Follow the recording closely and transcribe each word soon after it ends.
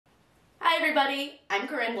everybody, I'm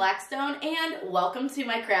Corinne Blackstone and welcome to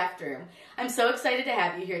my craft room. I'm so excited to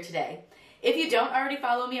have you here today. If you don't already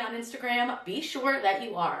follow me on Instagram, be sure that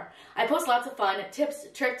you are. I post lots of fun tips,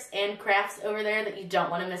 tricks, and crafts over there that you don't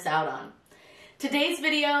want to miss out on. Today's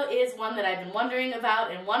video is one that I've been wondering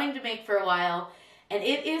about and wanting to make for a while, and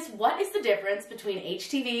it is what is the difference between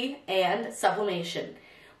HTV and sublimation.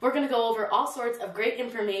 We're going to go over all sorts of great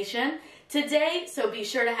information today, so be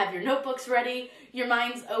sure to have your notebooks ready, your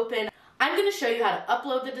minds open. I'm going to show you how to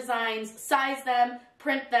upload the designs, size them,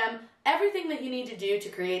 print them, everything that you need to do to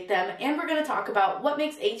create them, and we're going to talk about what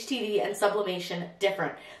makes HTV and sublimation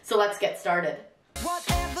different. So let's get started.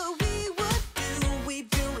 Whatever we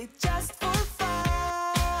do it just for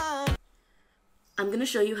fun. I'm going to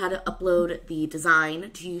show you how to upload the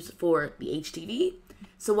design to use for the HTV.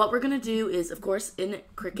 So what we're going to do is, of course, in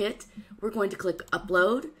CRICUT, we're going to click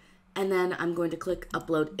Upload, and then I'm going to click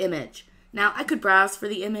Upload Image. Now, I could browse for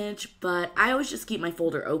the image, but I always just keep my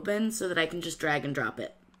folder open so that I can just drag and drop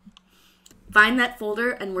it. Find that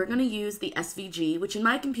folder, and we're going to use the SVG, which in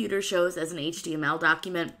my computer shows as an HTML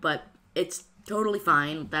document, but it's totally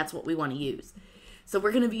fine. That's what we want to use. So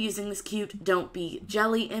we're going to be using this cute Don't Be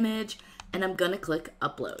Jelly image, and I'm going to click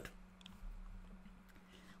Upload.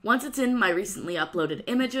 Once it's in my recently uploaded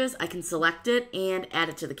images, I can select it and add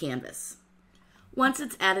it to the canvas. Once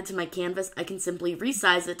it's added to my canvas, I can simply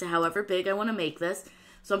resize it to however big I want to make this.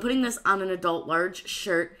 So I'm putting this on an adult large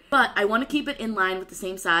shirt, but I want to keep it in line with the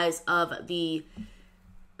same size of the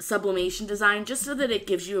sublimation design just so that it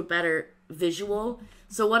gives you a better visual.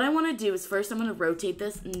 So what I want to do is first I'm going to rotate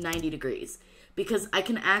this 90 degrees because I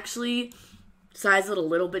can actually size it a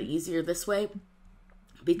little bit easier this way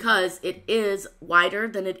because it is wider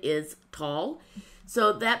than it is tall.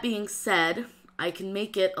 So that being said, I can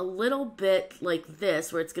make it a little bit like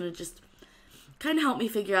this, where it's going to just kind of help me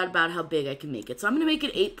figure out about how big I can make it. So I'm going to make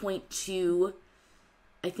it 8.2,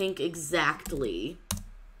 I think, exactly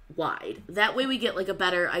wide. That way we get like a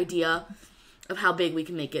better idea of how big we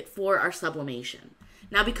can make it for our sublimation.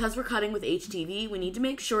 Now, because we're cutting with HTV, we need to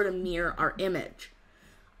make sure to mirror our image.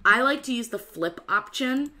 I like to use the flip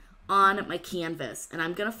option on my canvas, and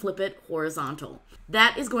I'm going to flip it horizontal.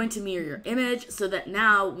 That is going to mirror your image so that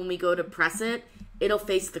now when we go to press it, it'll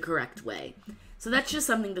face the correct way. So that's just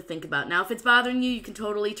something to think about. Now, if it's bothering you, you can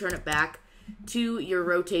totally turn it back to your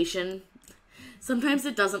rotation. Sometimes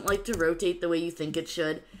it doesn't like to rotate the way you think it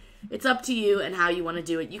should. It's up to you and how you want to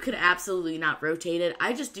do it. You could absolutely not rotate it.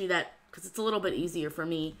 I just do that because it's a little bit easier for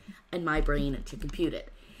me and my brain to compute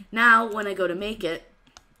it. Now, when I go to make it,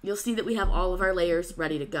 you'll see that we have all of our layers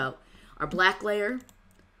ready to go. Our black layer,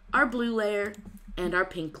 our blue layer, and our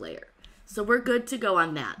pink layer. So we're good to go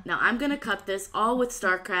on that. Now I'm going to cut this all with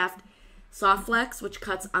StarCraft Soft Flex, which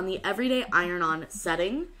cuts on the everyday iron-on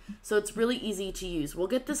setting. So it's really easy to use. We'll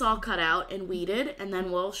get this all cut out and weeded, and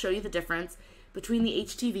then we'll show you the difference between the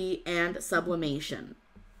HTV and sublimation.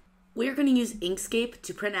 We're going to use Inkscape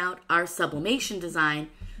to print out our sublimation design.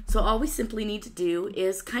 So all we simply need to do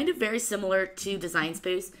is kind of very similar to Design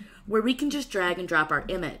Space, where we can just drag and drop our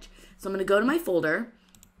image. So I'm going to go to my folder,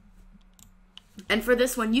 and for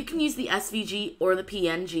this one, you can use the SVG or the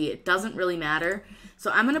PNG. It doesn't really matter. So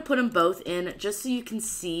I'm going to put them both in just so you can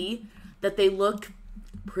see that they look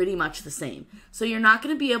pretty much the same. So you're not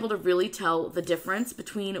going to be able to really tell the difference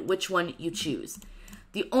between which one you choose.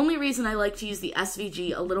 The only reason I like to use the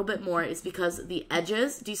SVG a little bit more is because the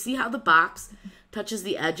edges, do you see how the box touches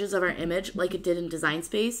the edges of our image like it did in Design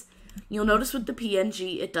Space? You'll notice with the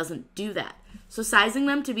PNG, it doesn't do that. So sizing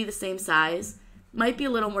them to be the same size might be a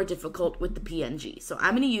little more difficult with the PNG. So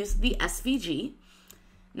I'm going to use the SVG.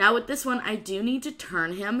 Now with this one, I do need to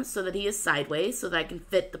turn him so that he is sideways so that I can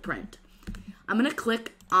fit the print. I'm going to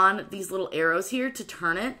click on these little arrows here to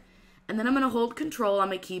turn it, and then I'm going to hold Control on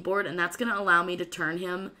my keyboard, and that's going to allow me to turn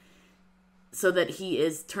him so that he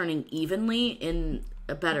is turning evenly in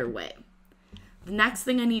a better way. The next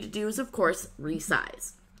thing I need to do is, of course,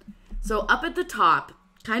 resize. So up at the top,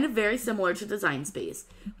 kind of very similar to Design Space,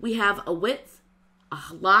 we have a width,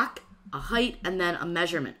 a lock, a height, and then a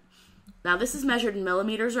measurement. Now this is measured in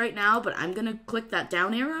millimeters right now, but I'm going to click that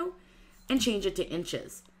down arrow and change it to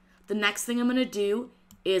inches. The next thing I'm going to do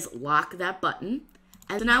is lock that button.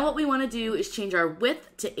 And so now what we want to do is change our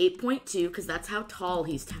width to 8.2 because that's how tall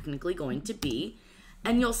he's technically going to be.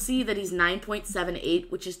 And you'll see that he's 9.78,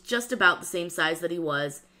 which is just about the same size that he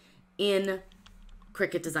was in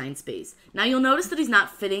CRICUT Design Space. Now you'll notice that he's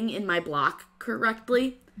not fitting in my block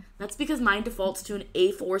correctly. That's because mine defaults to an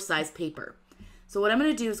A4 size paper. So what I'm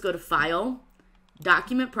going to do is go to File,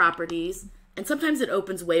 Document Properties, and sometimes it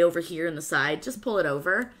opens way over here in the side. Just pull it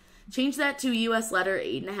over. Change that to US letter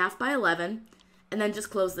 8.5 by 11, and then just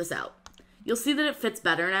close this out. You'll see that it fits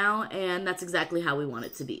better now, and that's exactly how we want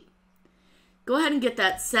it to be. Go ahead and get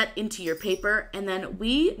that set into your paper, and then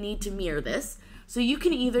we need to mirror this. So you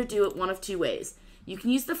can either do it one of two ways. You can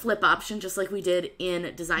use the flip option just like we did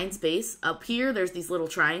in Design Space. Up here, there's these little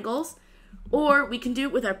triangles, or we can do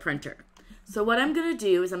it with our printer. So what I'm going to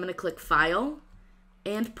do is I'm going to click File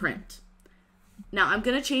and Print. Now I'm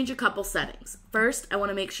going to change a couple settings. First, I want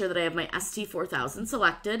to make sure that I have my ST4000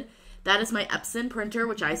 selected. That is my Epson printer,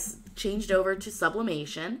 which I changed over to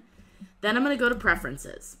Sublimation. Then I'm going to go to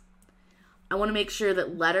Preferences. I want to make sure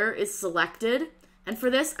that letter is selected. And for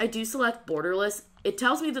this, I do select borderless. It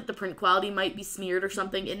tells me that the print quality might be smeared or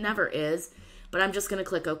something. It never is, but I'm just going to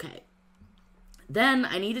click OK. Then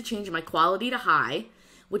I need to change my quality to high,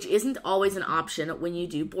 which isn't always an option when you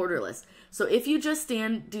do borderless. So if you just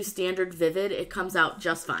do standard vivid, it comes out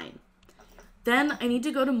just fine. Then I need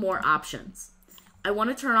to go to more options. I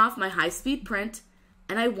want to turn off my high-speed print,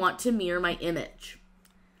 and I want to mirror my image.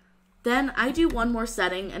 Then I do one more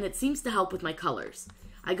setting, and it seems to help with my colors.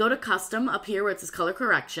 I go to Custom up here where it says Color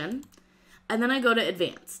Correction, and then I go to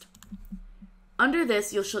Advanced. Under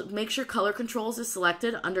this, you'll make sure Color Controls is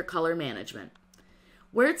selected under Color Management.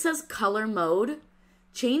 Where it says Color Mode,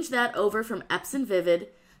 change that over from Epson Vivid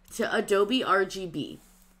to Adobe RGB.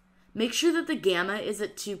 Make sure that the gamma is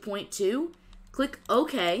at 2.2. Click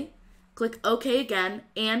OK. Click OK again,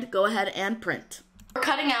 and go ahead and print. We're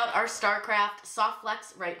cutting out our StarCraft Soft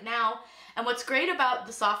Flex right now, and what's great about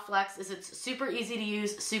the Soft Flex is it's super easy to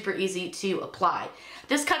use, super easy to apply.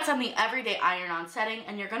 This cuts on the everyday iron-on setting,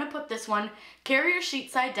 and you're going to put this one carrier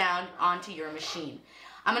sheet side down onto your machine.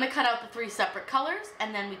 I'm going to cut out the 3 separate colors,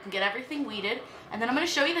 and then we can get everything weeded, and then I'm going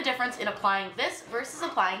to show you the difference in applying this versus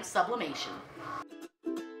applying sublimation.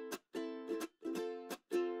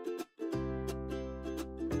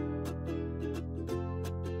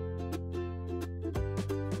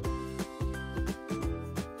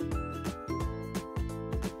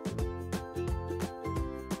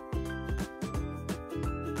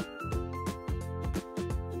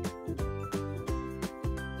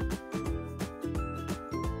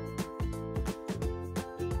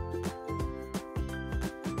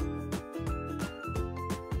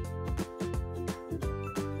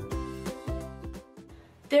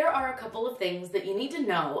 There are a couple of things that you need to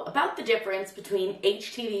know about the difference between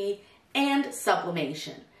HTV and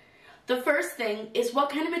sublimation. The first thing is what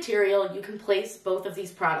kind of material you can place both of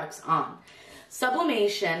these products on.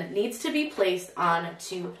 Sublimation needs to be placed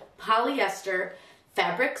onto polyester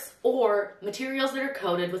fabrics or materials that are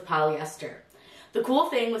coated with polyester. The cool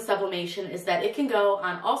thing with sublimation is that it can go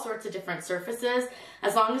on all sorts of different surfaces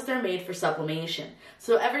as long as they're made for sublimation.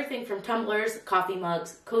 So everything from tumblers, coffee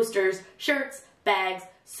mugs, coasters, shirts, bags,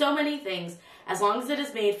 so many things. As long as it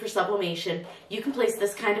is made for sublimation, you can place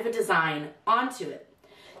this kind of a design onto it.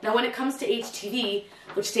 Now when it comes to HTV,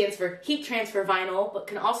 which stands for heat transfer vinyl, but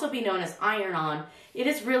can also be known as iron-on, it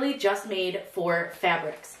is really just made for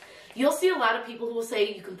fabrics. You'll see a lot of people who will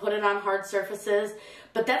say you can put it on hard surfaces,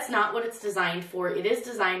 but that's not what it's designed for. It is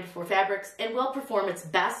designed for fabrics and will perform its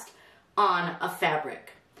best on a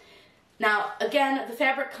fabric. Now again, the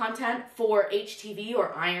fabric content for HTV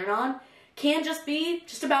or iron-on can just be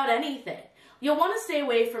just about anything. You'll want to stay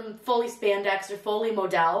away from fully spandex or fully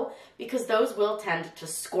modal because those will tend to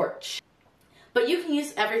scorch. But you can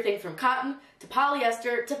use everything from cotton to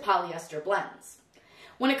polyester blends.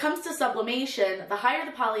 When it comes to sublimation, the higher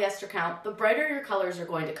the polyester count, the brighter your colors are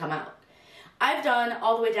going to come out. I've done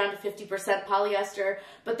all the way down to 50% polyester,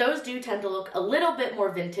 but those do tend to look a little bit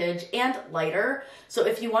more vintage and lighter. So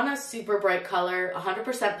if you want a super bright color,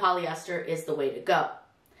 100% polyester is the way to go.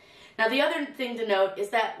 Now the other thing to note is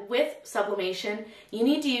that with sublimation, you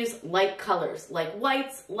need to use light colors like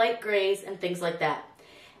whites, light grays, and things like that.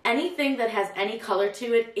 Anything that has any color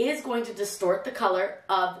to it is going to distort the color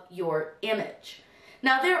of your image.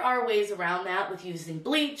 Now there are ways around that with using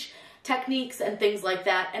bleach, techniques, and things like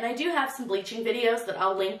that, and I do have some bleaching videos that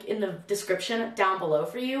I'll link in the description down below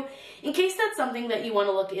for you in case that's something that you want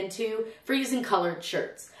to look into for using colored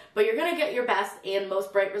shirts. But you're going to get your best and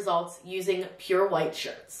most bright results using pure white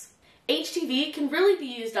shirts. HTV can really be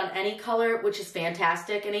used on any color, which is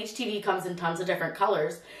fantastic, and HTV comes in tons of different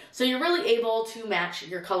colors, so you're really able to match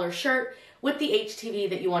your color shirt with the HTV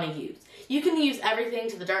that you want to use. You can use everything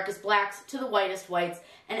to the darkest blacks to the whitest whites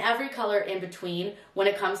and every color in between when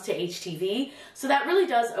it comes to HTV, so that really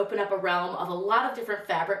does open up a realm of a lot of different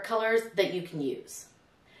fabric colors that you can use.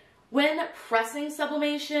 When pressing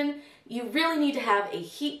sublimation, you really need to have a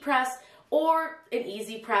heat press or an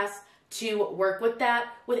easy press to work with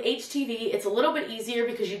that. With HTV, it's a little bit easier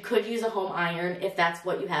because you could use a home iron if that's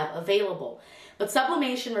what you have available. But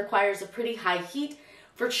sublimation requires a pretty high heat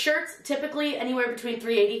For shirts, typically anywhere between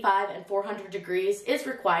 385 and 400 degrees is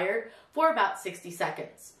required for about 60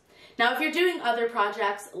 seconds. Now, if you're doing other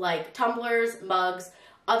projects like tumblers, mugs,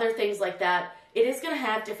 other things like that, it is going to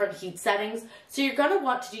have different heat settings, so you're going to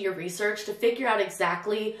want to do your research to figure out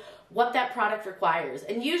exactly what that product requires.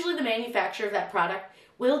 And usually the manufacturer of that product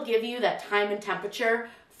will give you that time and temperature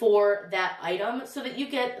for that item so that you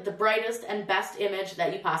get the brightest and best image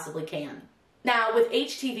that you possibly can. Now, with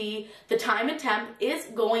HTV, the time and temp is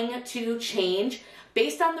going to change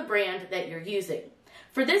based on the brand that you're using.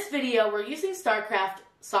 For this video, we're using StarCraft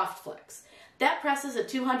Soft Flex. That presses at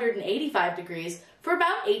 285 degrees for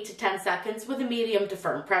about 8 to 10 seconds with a medium to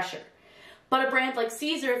firm pressure. But a brand like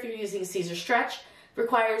Caesar, if you're using Caesar Stretch,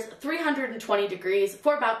 requires 320 degrees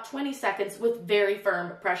for about 20 seconds with very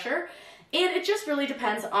firm pressure. And it just really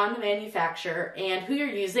depends on the manufacturer and who you're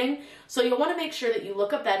using. So you'll want to make sure that you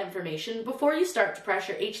look up that information before you start to press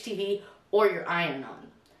your HTV or your iron-on.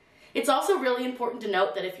 It's also really important to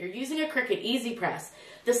note that if you're using a CRICUT Easy Press,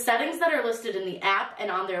 the settings that are listed in the app and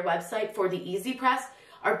on their website for the Easy Press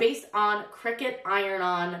are based on CRICUT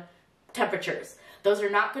iron-on temperatures. Those are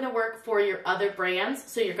not going to work for your other brands,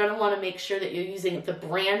 so you're going to want to make sure that you're using the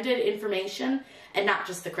branded information and not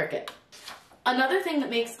just the CRICUT. Another thing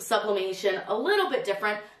that makes sublimation a little bit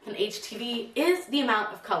different than HTV is the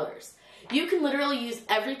amount of colors. You can literally use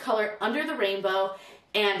every color under the rainbow,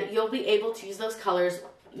 and you'll be able to use those colors,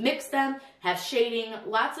 mix them, have shading,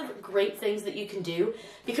 lots of great things that you can do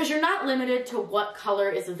because you're not limited to what color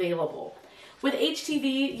is available. With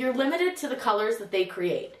HTV, you're limited to the colors that they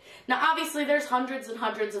create. Now, obviously, there's hundreds and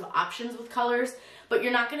hundreds of options with colors, but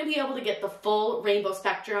you're not going to be able to get the full rainbow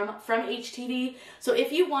spectrum from HTV. So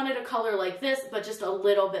if you wanted a color like this, but just a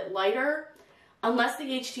little bit lighter, unless the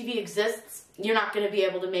HTV exists, you're not going to be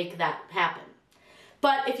able to make that happen.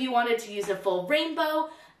 But if you wanted to use a full rainbow,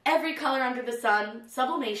 every color under the sun,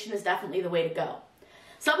 sublimation is definitely the way to go.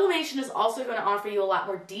 Sublimation is also going to offer you a lot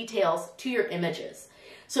more details to your images.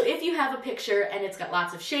 So if you have a picture and it's got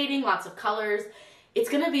lots of shading, lots of colors, it's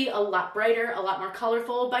going to be a lot brighter, a lot more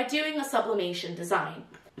colorful by doing a sublimation design.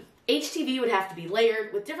 HTV would have to be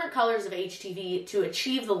layered with different colors of HTV to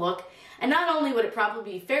achieve the look, and not only would it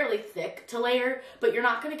probably be fairly thick to layer, but you're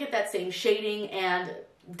not going to get that same shading and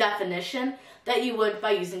definition that you would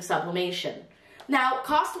by using sublimation. Now,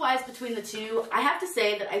 cost-wise between the two, I have to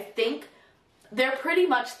say that I think they're pretty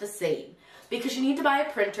much the same because you need to buy a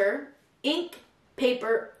printer, ink,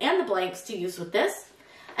 paper, and the blanks to use with this.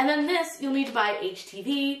 And then this, you'll need to buy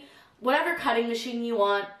HTV, whatever cutting machine you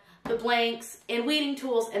want, the blanks, and weeding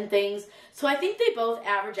tools and things. So I think they both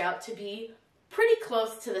average out to be pretty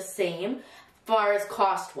close to the same as far as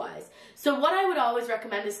cost-wise. So what I would always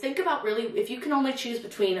recommend is think about really, if you can only choose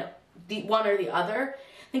between the one or the other,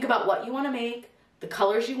 think about what you want to make, the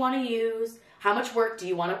colors you want to use, how much work do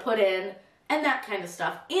you want to put in, and that kind of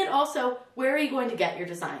stuff. And also, where are you going to get your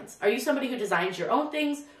designs? Are you somebody who designs your own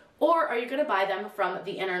things, or are you going to buy them from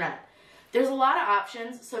the internet? There's a lot of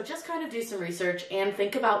options, so just kind of do some research and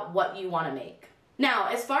think about what you want to make. Now,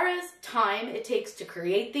 as far as time it takes to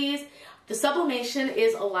create these, the sublimation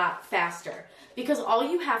is a lot faster because all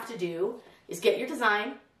you have to do is get your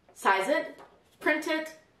design, size it, print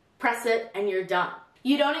it, press it, and you're done.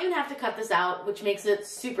 You don't even have to cut this out, which makes it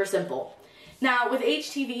super simple. Now, with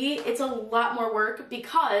HTV, it's a lot more work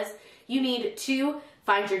because you need to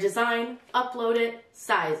find your design, upload it,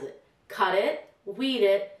 size it, cut it, weed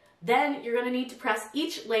it, then you're going to need to press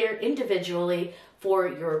each layer individually for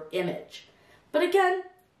your image. But again,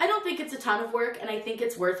 I don't think it's a ton of work, and I think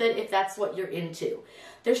it's worth it if that's what you're into.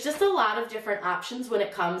 There's just a lot of different options when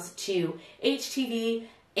it comes to HTV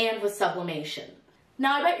and with sublimation.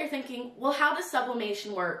 Now, I bet you're thinking, well, how does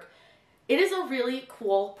sublimation work? It is a really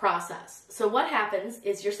cool process. So what happens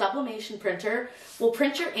is your sublimation printer will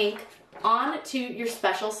print your ink onto your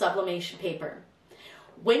special sublimation paper.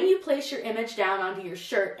 When you place your image down onto your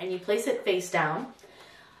shirt and you place it face down,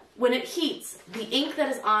 when it heats, the ink that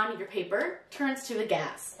is on your paper turns to a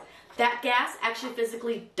gas. That gas actually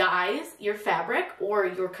physically dyes your fabric or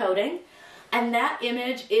your coating, and that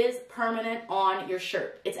image is permanent on your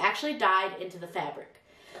shirt. It's actually dyed into the fabric.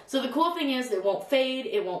 So the cool thing is it won't fade,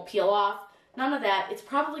 it won't peel off, none of that. It's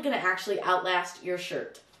probably going to actually outlast your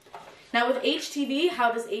shirt. Now with HTV,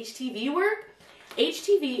 how does HTV work?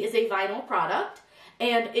 HTV is a vinyl product,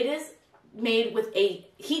 and it is made with a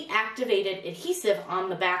heat-activated adhesive on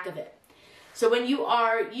the back of it. So when you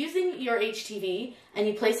are using your HTV and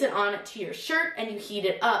you place it on to your shirt and you heat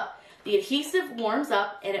it up, the adhesive warms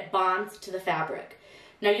up and it bonds to the fabric.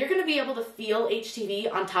 Now you're going to be able to feel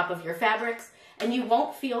HTV on top of your fabrics, and you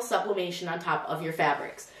won't feel sublimation on top of your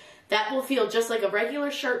fabrics. That will feel just like a regular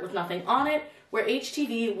shirt with nothing on it, where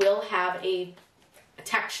HTV will have a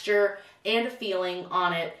texture and a feeling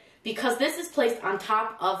on it because this is placed on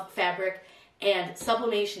top of fabric and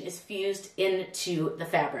sublimation is fused into the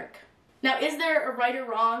fabric. Now, is there a right or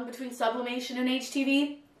wrong between sublimation and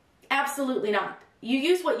HTV? Absolutely not. You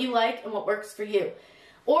use what you like and what works for you.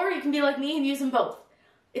 Or you can be like me and use them both.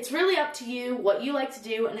 It's really up to you what you like to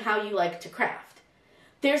do and how you like to craft.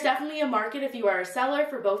 There's definitely a market if you are a seller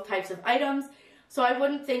for both types of items, so I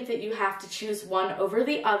wouldn't think that you have to choose one over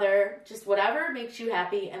the other. Just whatever makes you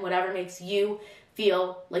happy and whatever makes you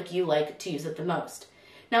feel like you like to use it the most.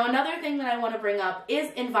 Now, another thing that I want to bring up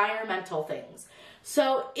is environmental things.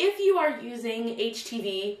 So if you are using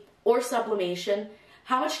HTV or sublimation,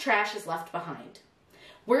 how much trash is left behind?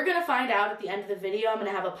 We're going to find out at the end of the video. I'm going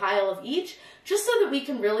to have a pile of each just so that we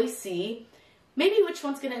can really see maybe which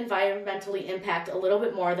one's going to environmentally impact a little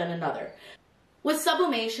bit more than another. With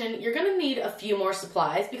sublimation, you're going to need a few more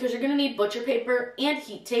supplies because you're going to need butcher paper and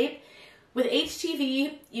heat tape. With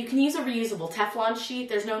HTV, you can use a reusable Teflon sheet.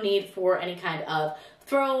 There's no need for any kind of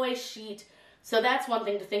throwaway sheet. So that's one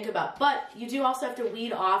thing to think about. But you do also have to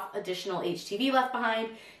weed off additional HTV left behind.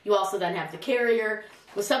 You also then have the carrier.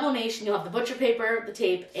 With sublimation, you'll have the butcher paper, the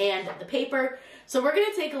tape, and the paper. So we're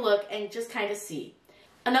going to take a look and just kind of see.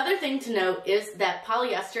 Another thing to note is that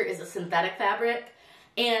polyester is a synthetic fabric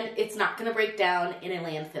and it's not going to break down in a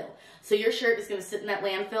landfill. So your shirt is going to sit in that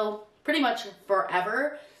landfill pretty much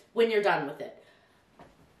forever when you're done with it.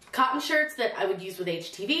 Cotton shirts that I would use with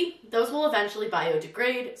HTV, those will eventually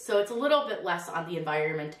biodegrade, so it's a little bit less on the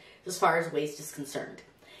environment as far as waste is concerned.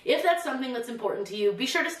 If that's something that's important to you, be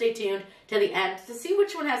sure to stay tuned to the end to see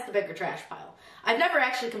which one has the bigger trash pile. I've never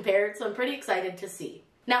actually compared, so I'm pretty excited to see.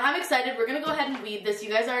 Now I'm excited, we're going to go ahead and weed this. You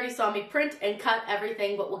guys already saw me print and cut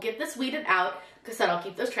everything, but we'll get this weeded out, because I'll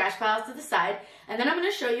keep those trash piles to the side, and then I'm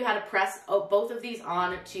going to show you how to press both of these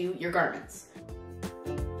on to your garments.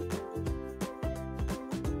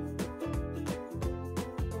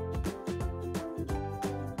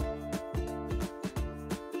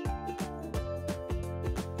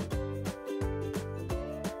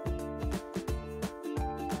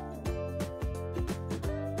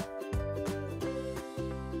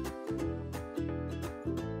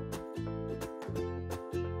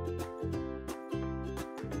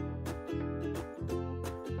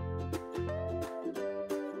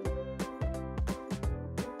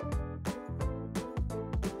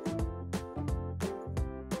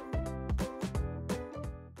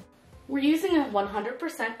 We're using a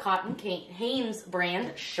 100% cotton Hanes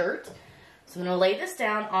brand shirt. So I'm going to lay this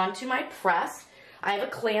down onto my press. I have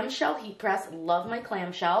a clamshell heat press. Love my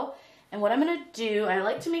clamshell. And what I'm going to do, I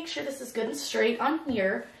like to make sure this is good and straight on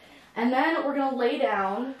here. And then we're going to lay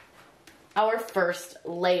down our first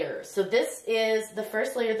layer. So this is the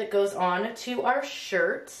first layer that goes on to our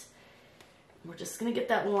shirt. We're just going to get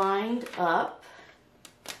that lined up.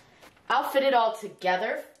 I'll fit it all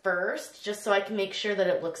together first, just so I can make sure that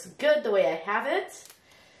it looks good the way I have it.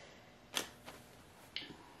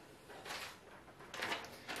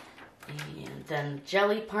 And then the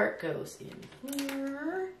jelly part goes in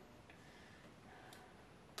here.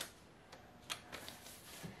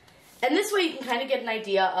 And this way you can kind of get an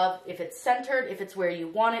idea of if it's centered, if it's where you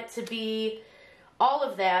want it to be, all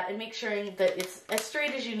of that, and make sure that it's as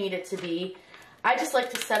straight as you need it to be. I just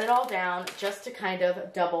like to set it all down just to kind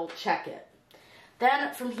of double check it.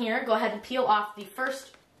 Then from here, go ahead and peel off the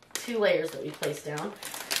first two layers that we placed down.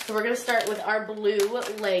 So we're going to start with our blue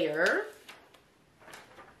layer.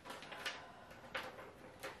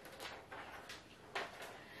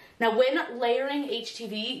 Now when layering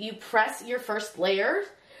HTV, you press your first layer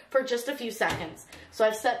for just a few seconds. So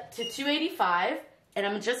I've set to 285, and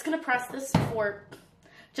I'm just going to press this for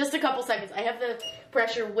just a couple seconds. I have the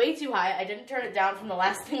pressure way too high. I didn't turn it down from the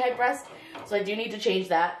last thing I pressed, so I do need to change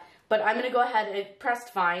that. But I'm going to go ahead and it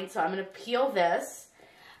pressed fine, so I'm going to peel this.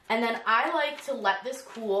 And then I like to let this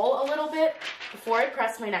cool a little bit before I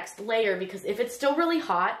press my next layer, because if it's still really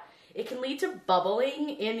hot, it can lead to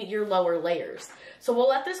bubbling in your lower layers. So we'll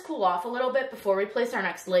let this cool off a little bit before we place our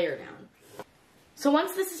next layer down. So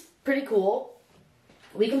once this is pretty cool,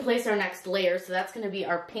 we can place our next layer. So that's going to be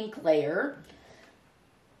our pink layer.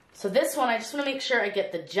 So this one, I just want to make sure I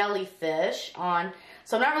get the jellyfish on.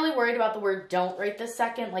 So I'm not really worried about the word don't right this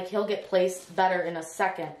second. Like, he'll get placed better in a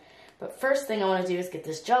second. But first thing I want to do is get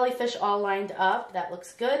this jellyfish all lined up. That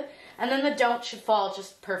looks good. And then the don't should fall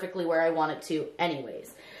just perfectly where I want it to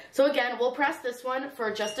anyways. So again, we'll press this one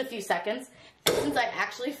for just a few seconds. And since I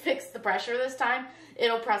actually fixed the pressure this time,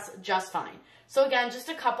 it'll press just fine. So again, just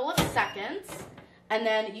a couple of seconds. And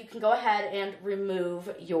then you can go ahead and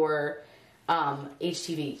remove your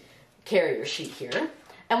HTV carrier sheet here.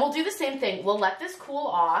 And we'll do the same thing. We'll let this cool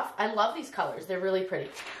off. I love these colors. They're really pretty.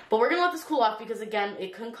 But we're going to let this cool off because, again,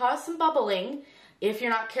 it can cause some bubbling if you're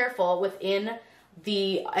not careful within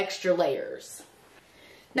the extra layers.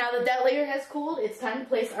 Now that that layer has cooled, it's time to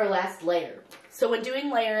place our last layer. So when doing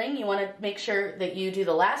layering, you want to make sure that you do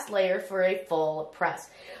the last layer for a full press.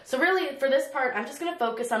 So really, for this part, I'm just going to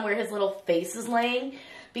focus on where his little face is laying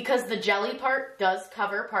because the jelly part does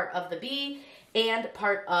cover part of the bee and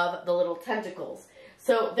part of the little tentacles.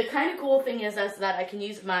 So the kind of cool thing is that I can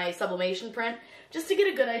use my sublimation print just to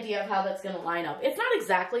get a good idea of how that's going to line up. It's not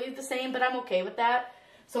exactly the same, but I'm okay with that.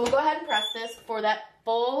 So we'll go ahead and press this for that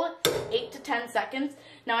full 8 to 10 seconds.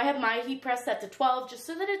 Now I have my heat press set to 12 just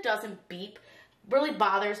so that it doesn't beep. Really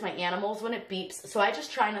bothers my animals when it beeps, so I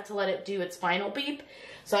just try not to let it do its final beep.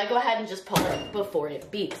 So I go ahead and just pull it before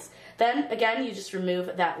it beeps. Then again, you just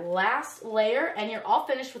remove that last layer and you're all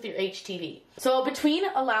finished with your HTV. So between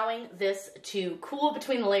allowing this to cool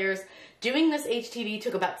between the layers, doing this HTV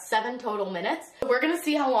took about 7 total minutes. We're gonna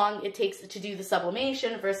see how long it takes to do the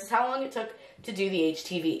sublimation versus how long it took to do the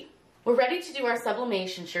HTV. We're ready to do our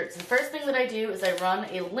sublimation shirts. The first thing that I do is I run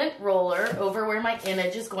a lint roller over where my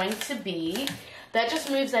image is going to be. That just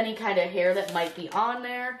removes any kind of hair that might be on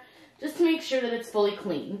there, just to make sure that it's fully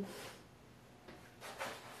clean.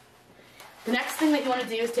 The next thing that you want to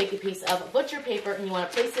do is take a piece of butcher paper and you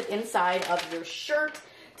want to place it inside of your shirt.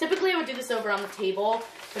 Typically I would do this over on the table,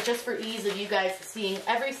 but just for ease of you guys seeing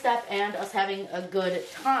every step and us having a good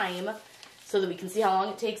time, so that we can see how long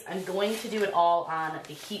it takes, I'm going to do it all on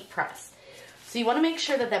the heat press. So you want to make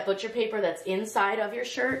sure that that butcher paper that's inside of your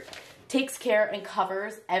shirt takes care and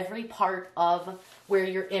covers every part of where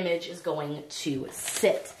your image is going to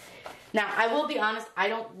sit. Now, I will be honest, I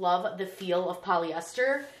don't love the feel of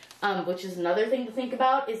polyester, which is another thing to think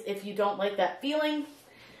about, is if you don't like that feeling,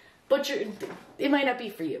 it might not be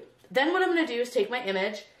for you. Then what I'm going to do is take my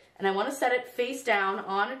image, and I want to set it face down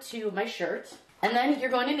onto my shirt. And then you're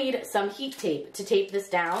going to need some heat tape to tape this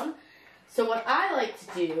down. So what I like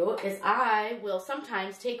to do is I will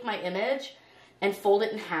sometimes take my image and fold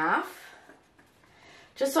it in half,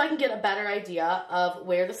 just so I can get a better idea of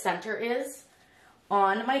where the center is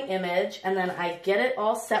on my image. And then I get it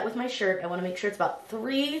all set with my shirt. I want to make sure it's about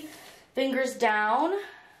 3 fingers down.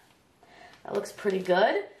 That looks pretty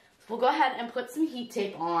good. So we'll go ahead and put some heat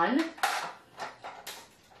tape on.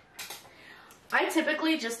 I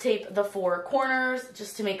typically just tape the 4 corners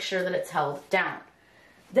just to make sure that it's held down.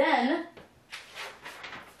 Then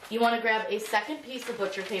you want to grab a second piece of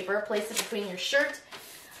butcher paper, place it between your shirt,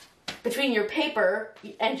 between your paper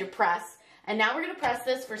and your press. And now we're going to press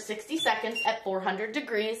this for 60 seconds at 400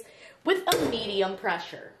 degrees with a medium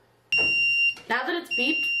pressure. Now that it's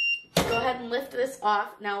beeped, go ahead and lift this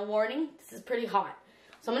off. Now warning, this is pretty hot.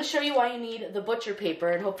 So I'm going to show you why you need the butcher paper,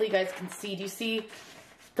 and hopefully you guys can see. Do you see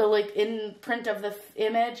the imprint of the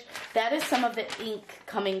image? That is some of the ink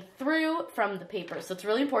coming through from the paper. So it's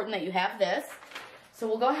really important that you have this. So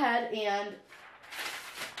we'll go ahead and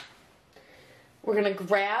we're going to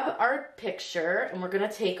grab our picture and we're going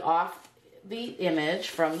to take off the image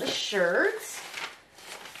from the shirt.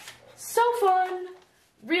 So fun.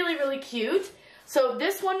 Really, really cute. So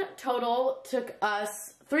this one total took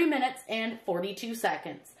us 3 minutes and 42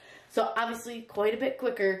 seconds. So obviously quite a bit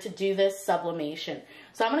quicker to do this sublimation.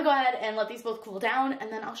 So I'm going to go ahead and let these both cool down, and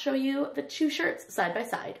then I'll show you the 2 shirts side by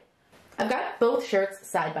side. I've got both shirts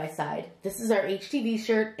side by side. This is our HTV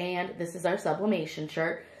shirt and this is our sublimation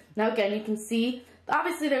shirt. Now again, you can see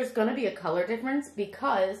obviously there's going to be a color difference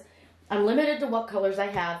because I'm limited to what colors I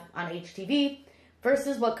have on HTV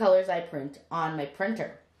versus what colors I print on my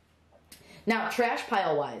printer. Now trash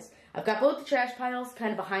pile wise, I've got both the trash piles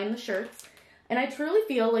kind of behind the shirts. And I truly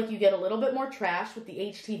feel like you get a little bit more trash with the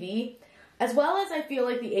HTV, as well as I feel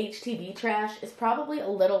like the HTV trash is probably a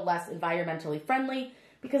little less environmentally friendly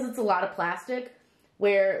because it's a lot of plastic,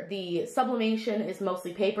 where the sublimation is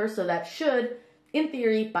mostly paper, so that should, in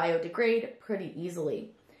theory, biodegrade pretty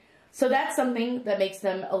easily. So that's something that makes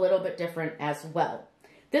them a little bit different as well.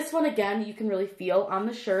 This one, again, you can really feel on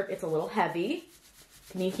the shirt. It's a little heavy.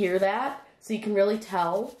 Can you hear that? So you can really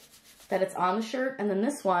tell that it's on the shirt. And then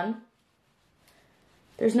this one,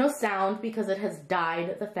 there's no sound because it has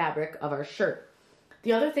dyed the fabric of our shirt.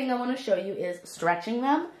 The other thing I want to show you is stretching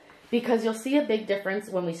them, because you'll see a big difference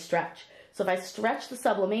when we stretch. So if I stretch the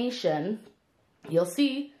sublimation, you'll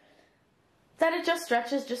see that it just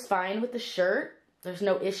stretches just fine with the shirt. There's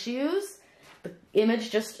no issues. The image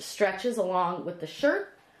just stretches along with the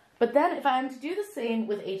shirt. But then if I'm to do the same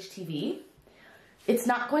with HTV, it's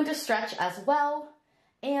not going to stretch as well,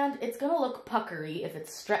 and it's going to look puckery if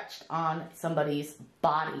it's stretched on somebody's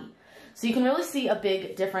body. So you can really see a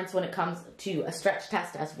big difference when it comes to a stretch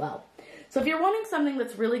test as well. So if you're wanting something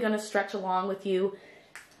that's really going to stretch along with you,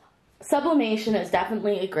 sublimation is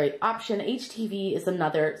definitely a great option. HTV is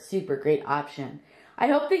another super great option. I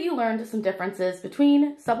hope that you learned some differences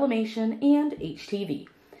between sublimation and HTV.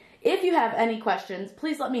 If you have any questions,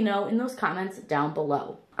 please let me know in those comments down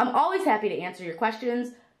below. I'm always happy to answer your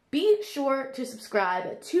questions. Be sure to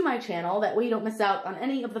subscribe to my channel, that way you don't miss out on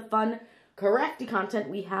any of the fun, crafty content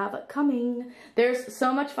we have coming. There's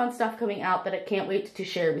so much fun stuff coming out that I can't wait to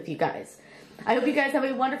share with you guys. I hope you guys have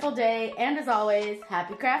a wonderful day, and as always,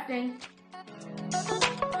 happy crafting!